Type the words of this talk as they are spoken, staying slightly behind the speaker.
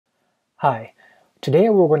Hi, today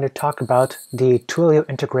we're going to talk about the Twilio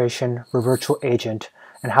integration for virtual agent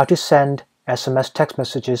and how to send SMS text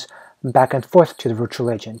messages back and forth to the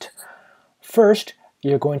virtual agent. First,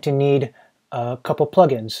 you're going to need a couple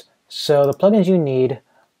plugins. So the plugins you need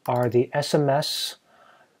are the SMS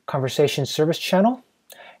conversation service channel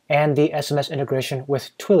and the SMS integration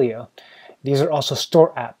with Twilio. These are also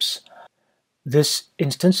store apps. This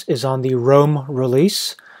instance is on the Rome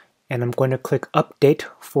release, and I'm going to click Update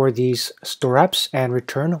for these store apps and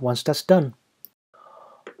return once that's done.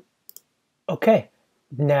 Okay,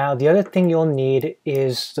 now the other thing you'll need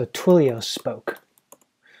is the Twilio spoke.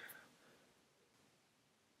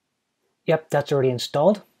 Yep, that's already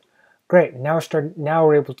installed. Great, now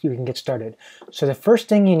you can get started. So the first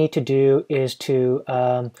thing you need to do is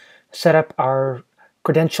to set up our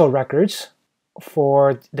credential records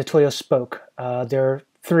for the Twilio spoke. There are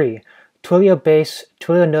three: Twilio Base,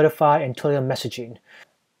 Twilio Notify, and Twilio Messaging.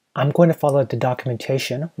 I'm going to follow the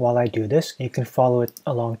documentation while I do this. You can follow it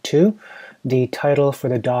along too. The title for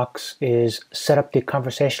the docs is Set up the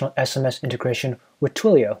Conversational SMS Integration with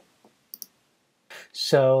Twilio.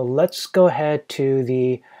 So let's go ahead to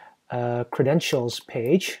the credentials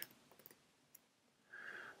page.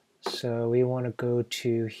 So we want to go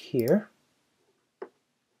to here.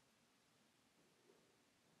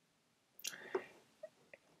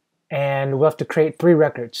 And we'll have to create 3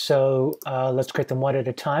 records. So let's create them one at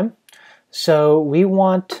a time. So we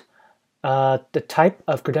want the type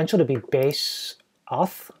of credential to be basic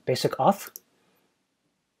auth.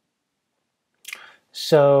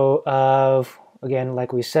 So again,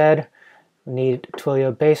 like we said, we need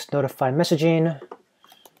Twilio base notify messaging.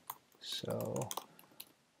 So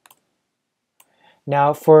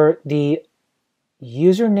now for the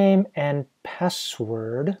username and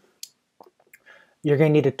password, you're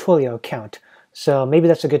going to need a Twilio account. So maybe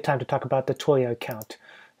that's a good time to talk about the Twilio account.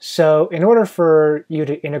 So in order for you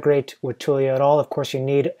to integrate with Twilio at all, of course, you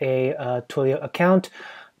need a Twilio account.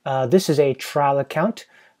 This is a trial account.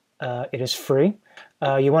 It is free.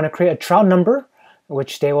 You want to create a trial number,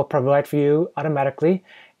 which they will provide for you automatically.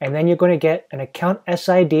 And then you're going to get an account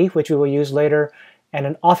SID, which we will use later, and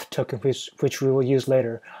an auth token, which we will use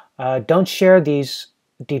later. Don't share these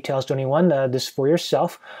details to anyone. This is for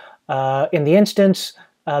yourself. In the instance,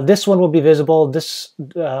 this one will be visible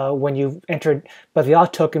when you entered, but the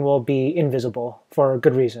auth token will be invisible for a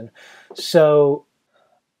good reason. So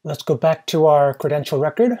let's go back to our credential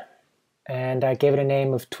record, and I gave it a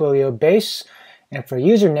name of Twilio Base. And for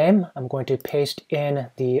username, I'm going to paste in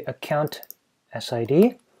the account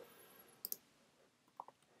SID.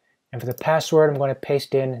 And for the password, I'm going to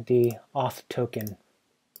paste in the auth token.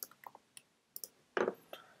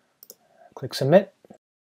 Click Submit.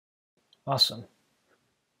 Awesome.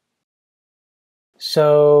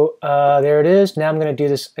 So there it is. Now I'm going to do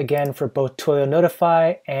this again for both Twilio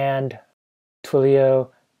Notify and Twilio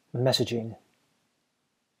Messaging.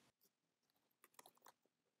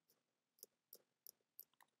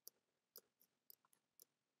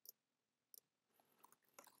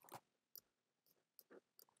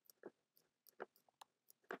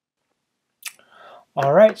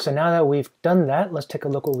 All right, so now that we've done that, let's take a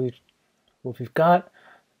look what we've got.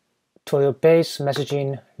 Twilio Base,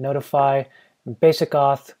 Messaging, Notify, Basic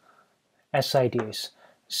Auth, SIDs.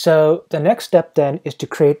 So the next step then is to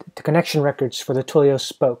create the connection records for the Twilio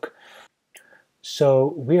spoke.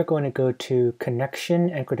 So we are going to go to Connection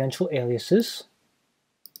and Credential Aliases.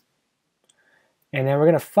 And then we're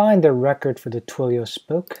going to find the record for the Twilio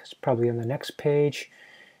spoke. It's probably on the next page.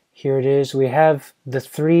 Here it is. We have the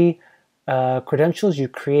 3 credentials you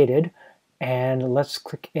created. And let's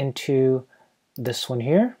click into this one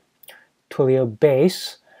here, Twilio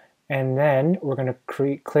Base. And then we're going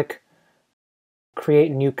to click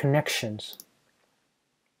Create New Connections.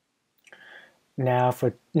 Now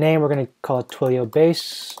for name, we're going to call it Twilio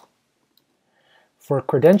Base. For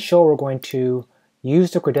credential, we're going to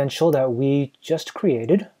use the credential that we just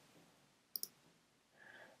created.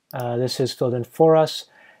 This is filled in for us.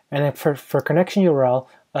 And then for connection URL,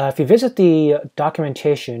 if you visit the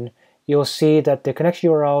documentation, you'll see that the connection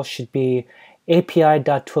URL should be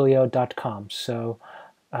api.twilio.com. So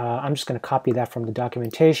I'm just going to copy that from the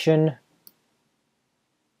documentation.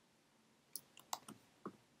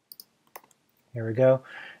 Here we go.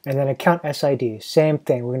 And then account SID, same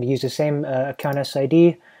thing. We're going to use the same account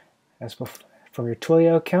SID as from your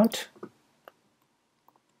Twilio account.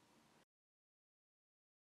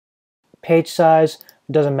 Page size,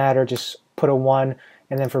 doesn't matter, just put a 1.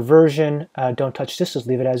 And then for version, don't touch this, just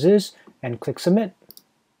leave it as is, and click Submit.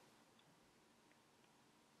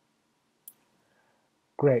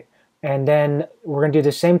 Great. And then we're going to do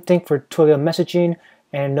the same thing for Twilio messaging.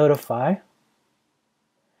 and notify.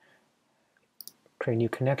 Create a new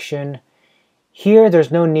connection. Here,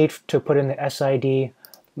 there's no need to put in the SID,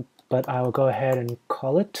 but I will go ahead and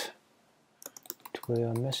call it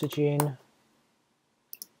Twilio messaging.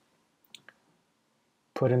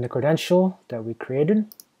 Put in the credential that we created.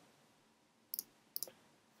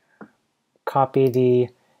 Copy the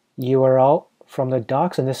URL from the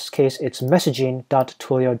docs. In this case, it's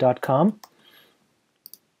messaging.twilio.com.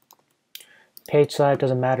 Page size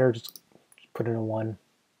doesn't matter. Just put in a 1.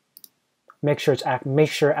 Make sure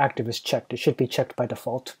active is checked. It should be checked by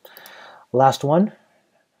default. Last one,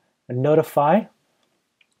 notify.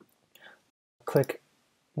 Click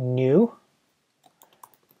new.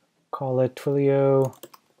 Call it Twilio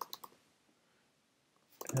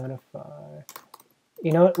notify.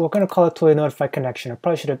 You know what? We're going to call it Twilio notify connection. I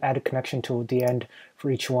probably should have added connection tool at the end for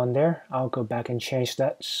each one there. I'll go back and change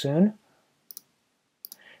that soon.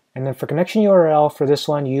 And then for connection URL for this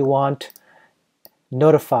one, you want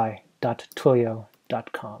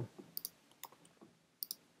notify.twilio.com.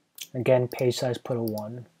 Again, page size, put a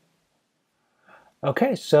 1.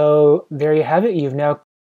 Okay, so there you have it. You've now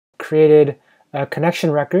created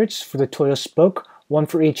connection records for the Twilio spoke, one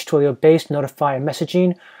for each Twilio base, notify, and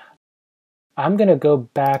messaging. I'm going to go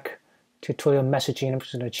back to Twilio messaging. I'm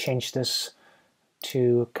just going to change this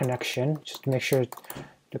to connection, just to make sure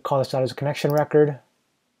to call this out as a connection record.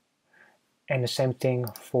 And the same thing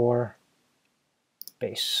for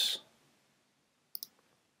base.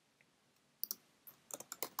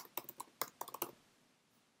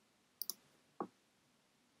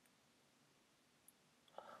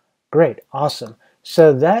 Great, awesome.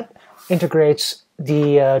 So that integrates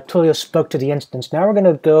the Twilio spoke to the instance. Now we're going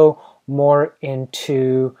to go more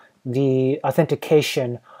into the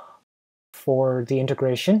authentication for the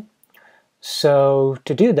integration. So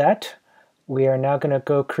to do that, we are now going to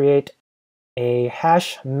go create a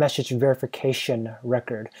hash message verification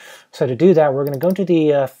record. So to do that, we're going to go into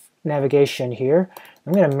the navigation here.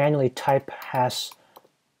 I'm going to manually type hash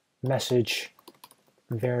message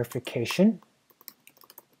verification.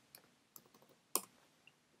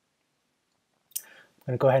 I'm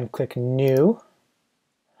going to go ahead and click new.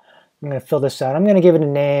 I'm going to fill this out. I'm going to give it a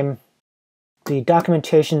name. The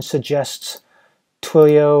documentation suggests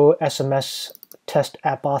Twilio SMS test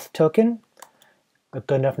app auth token. A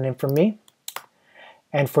good enough name for me.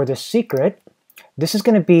 And for the secret, this is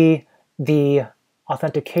going to be the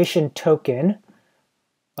authentication token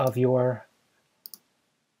of your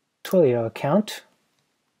Twilio account.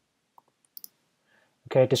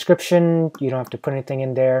 Okay, description, you don't have to put anything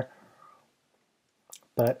in there,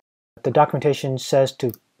 but the documentation says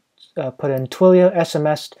to put in Twilio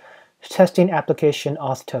SMS testing application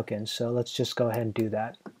auth token. So let's just go ahead and do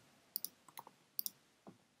that.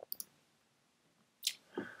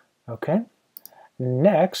 Okay.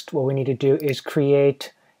 Next, what we need to do is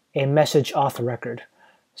create a message auth record.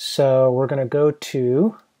 So we're going to go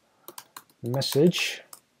to message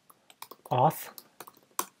auth,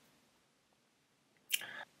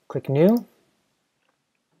 click new.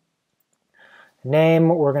 Name,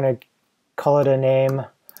 we're going to call it a name.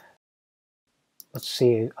 Let's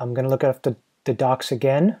see, I'm going to look up the docs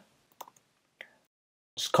again.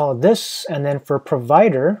 Just call it this, and then for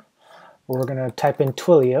provider, we're going to type in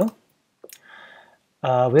Twilio.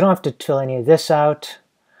 We don't have to fill any of this out.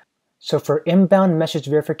 So for inbound message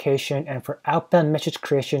verification and for outbound message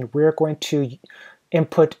creation, we're going to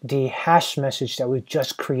input the hash message that we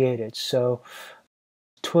just created. So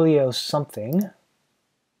Twilio something,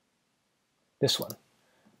 this one.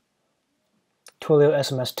 Twilio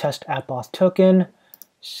SMS test app auth token,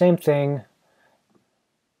 same thing.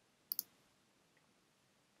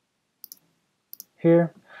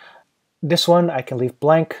 Here, this one I can leave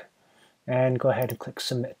blank and go ahead and click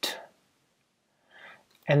submit.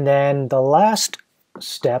 And then the last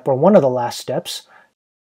step, or one of the last steps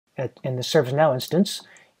in the ServiceNow instance,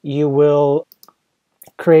 we will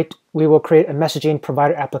create a messaging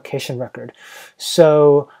provider application record.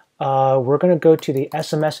 So we're going to go to the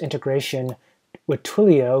SMS integration with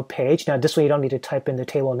Twilio page. Now this way you don't need to type in the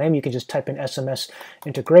table name. You can just type in SMS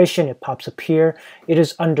integration. It pops up here. It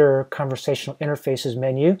is under conversational interfaces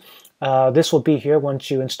menu. This will be here once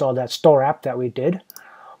you install that store app that we did.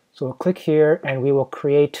 So we'll click here and we will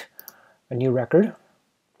create a new record.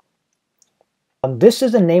 This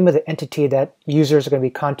is the name of the entity that users are going to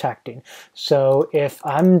be contacting. So if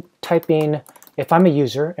I'm a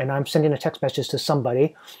user and I'm sending a text message to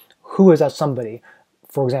somebody, who is that somebody?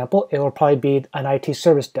 For example, it will probably be an IT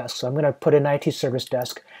service desk. So I'm going to put in IT service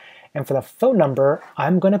desk. And for the phone number,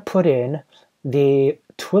 I'm going to put in the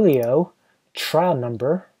Twilio trial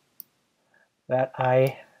number that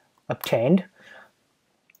I obtained.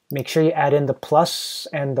 Make sure you add in the plus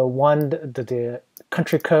and the one, the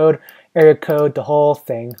country code, area code, the whole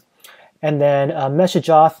thing. And then message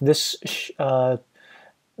auth, this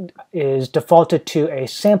is defaulted to a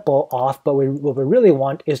sample auth, but what we really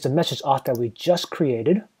want is the message auth that we just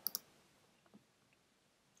created,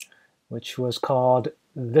 which was called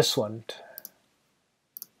this one.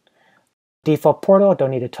 Default portal,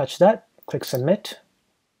 don't need to touch that. Click submit.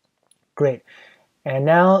 Great. And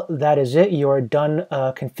now that is it. You are done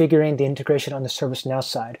configuring the integration on the ServiceNow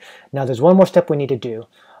side. Now there's one more step we need to do.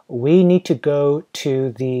 We need to go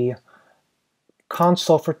to the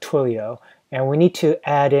console for Twilio, and we need to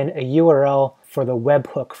add in a URL for the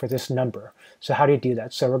webhook for this number. So how do you do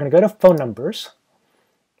that? So we're going to go to phone numbers.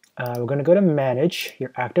 We're going to go to manage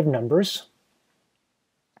your active numbers.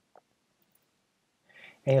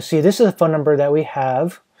 And you'll see this is a phone number that we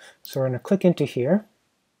have. So we're going to click into here.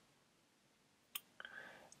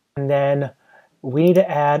 And then we need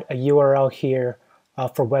to add a URL here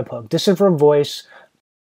for webhook. This is for voice.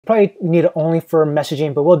 Probably need it only for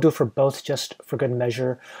messaging, but we'll do it for both just for good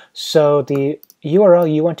measure. So the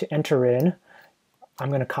URL you want to enter in, I'm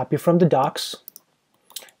going to copy from the docs,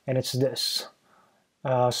 and it's this,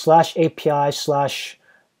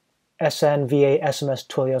 /API/SNVA/SMS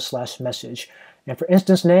Twilio/message. And for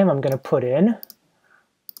instance name, I'm going to put in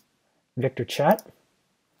Victor Chat.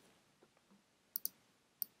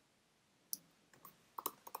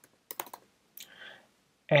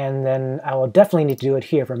 And then I will definitely need to do it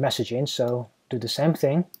here for messaging, so do the same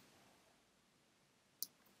thing.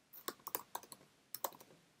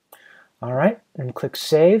 All right, and click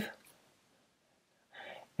Save.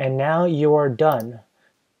 And now you are done.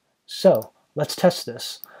 So let's test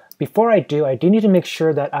this. Before I do need to make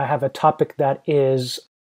sure that I have a topic that is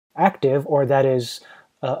active or that is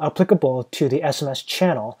applicable to the SMS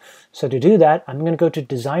channel. So to do that, I'm going to go to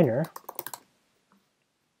Designer,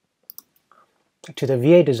 to the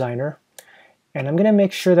VA Designer, and I'm going to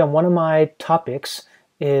make sure that one of my topics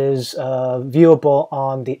is viewable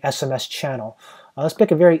on the SMS channel. Let's pick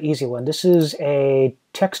a very easy one. This is a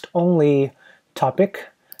text-only topic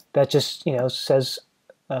that just says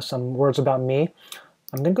some words about me.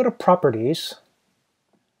 I'm going to go to Properties,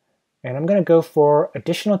 and I'm going to go for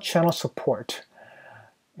Additional Channel Support,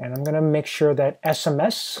 and I'm going to make sure that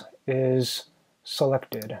SMS is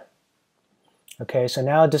selected. Okay, so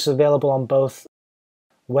now this is available on both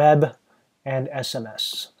web and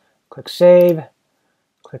SMS. Click Save,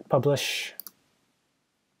 click Publish.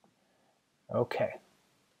 Okay.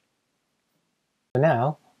 So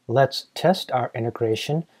now let's test our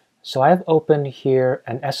integration. So I've opened here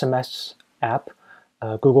an SMS app,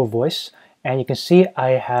 Google Voice, and you can see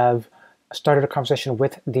I have started a conversation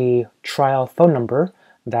with the trial phone number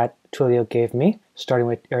that Twilio gave me, starting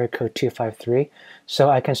with area code 253. So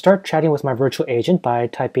I can start chatting with my virtual agent by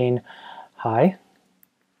typing hi.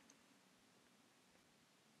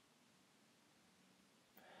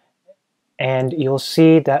 And you'll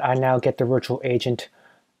see that I now get the virtual agent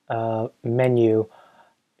menu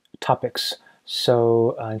topics.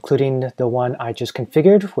 So including the one I just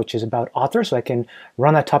configured, which is about author. So I can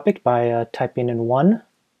run that topic by typing in 1.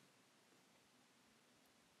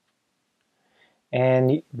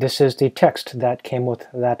 And this is the text that came with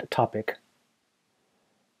that topic.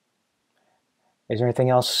 Is there anything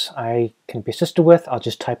else I can be assisted with? I'll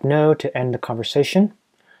just type no to end the conversation.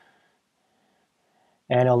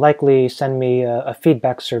 And it'll likely send me a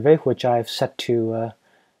feedback survey, which I've set to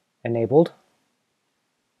enabled.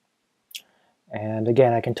 And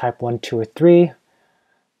again, I can type 1, 2, or 3,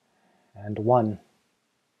 and 1.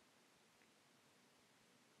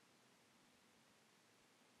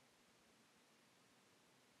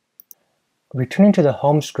 Returning to the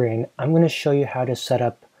home screen, I'm going to show you how to set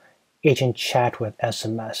up Agent Chat with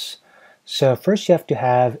SMS. So first you have to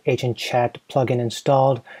have Agent Chat plugin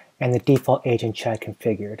installed and the default Agent Chat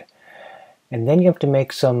configured. And then you have to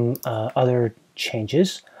make some other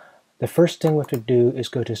changes. The first thing we have to do is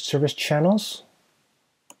go to Service Channels,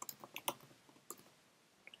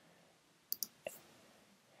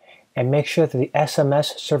 and make sure that the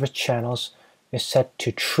SMS service channels is set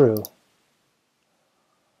to true.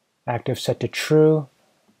 Active set to true.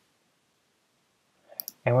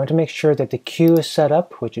 And we want to make sure that the queue is set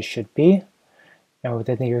up, which it should be. And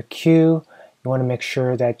within your queue, you want to make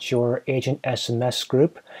sure that your Agent SMS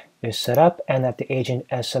group is set up and that the Agent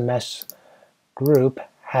SMS group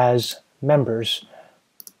has members.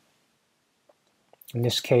 In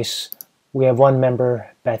this case, we have one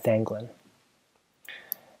member, Beth Anglin.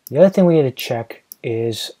 The other thing we need to check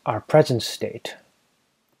is our present state.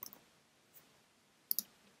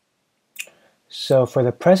 So for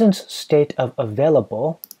the present state of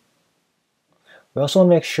available, We also want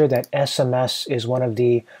to make sure that SMS is one of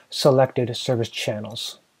the selected service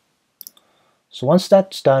channels. So once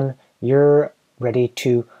that's done, you're ready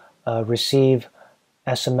to receive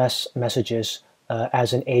SMS messages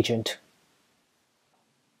as an agent.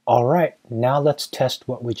 All right, now let's test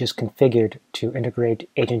what we just configured to integrate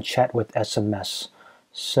agent chat with SMS.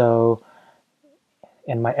 So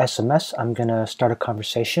in my SMS, I'm going to start a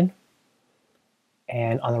conversation.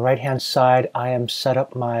 And on the right-hand side, I am set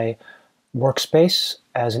up my workspace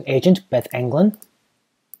as an agent, Beth Anglin.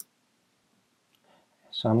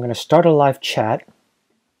 So I'm going to start a live chat.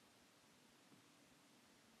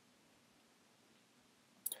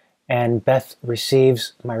 And Beth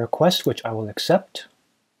receives my request, which I will accept.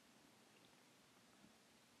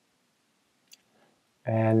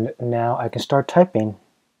 And now I can start typing.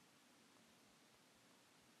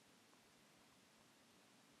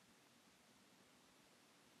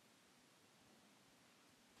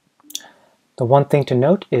 The one thing to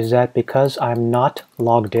note is that because I'm not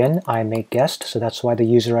logged in, I'm a guest, so that's why the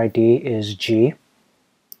user ID is G.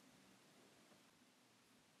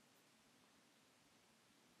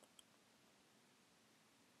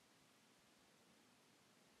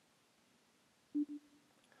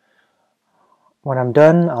 When I'm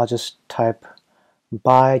done, I'll just type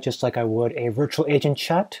bye, just like I would a virtual agent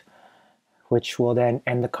chat, which will then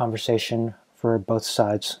end the conversation for both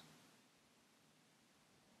sides.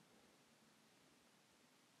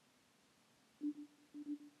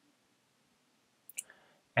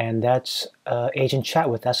 And that's agent chat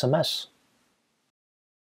with SMS.